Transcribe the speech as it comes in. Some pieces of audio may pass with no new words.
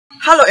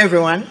Hello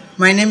everyone,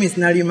 my name is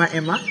Naluyima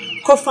Emma,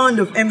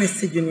 co-founder of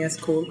MST Junior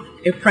School,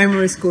 a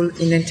primary school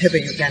in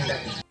Entebbe, Uganda.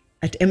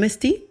 At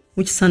MST,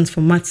 which stands for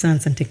Math,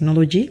 Science and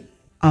Technology,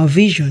 our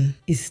vision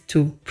is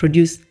to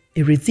produce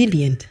a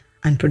resilient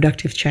and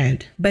productive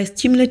child by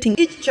stimulating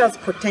each child's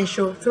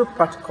potential through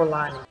practical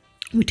learning.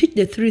 We teach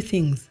the three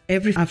things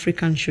every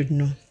African should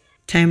know: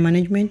 time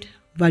management,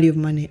 value of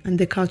money, and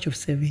the culture of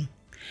saving.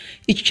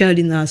 Each child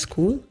in our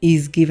school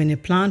is given a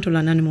plant or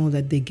an animal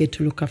that they get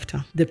to look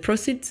after. The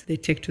proceeds they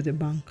take to the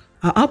bank.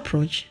 Our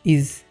approach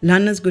is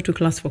learners go to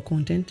class for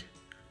content.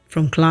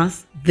 From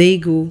class, they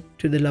go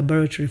to the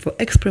laboratory for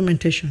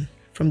experimentation.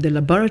 From the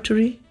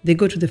laboratory, they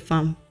go to the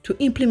farm to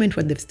implement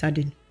what they've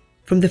studied.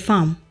 From the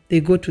farm, they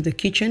go to the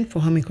kitchen for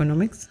home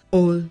economics,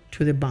 or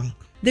to the bank.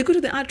 They go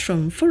to the art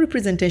room for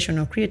representation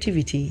or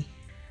creativity.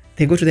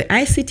 They go to the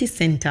ICT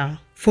center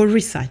for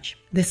research.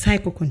 The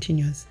cycle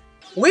continues.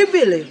 We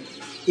believe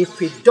if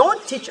we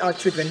don't teach our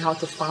children how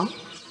to farm,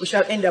 we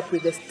shall end up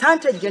with a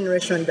stunted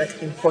generation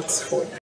that imports food.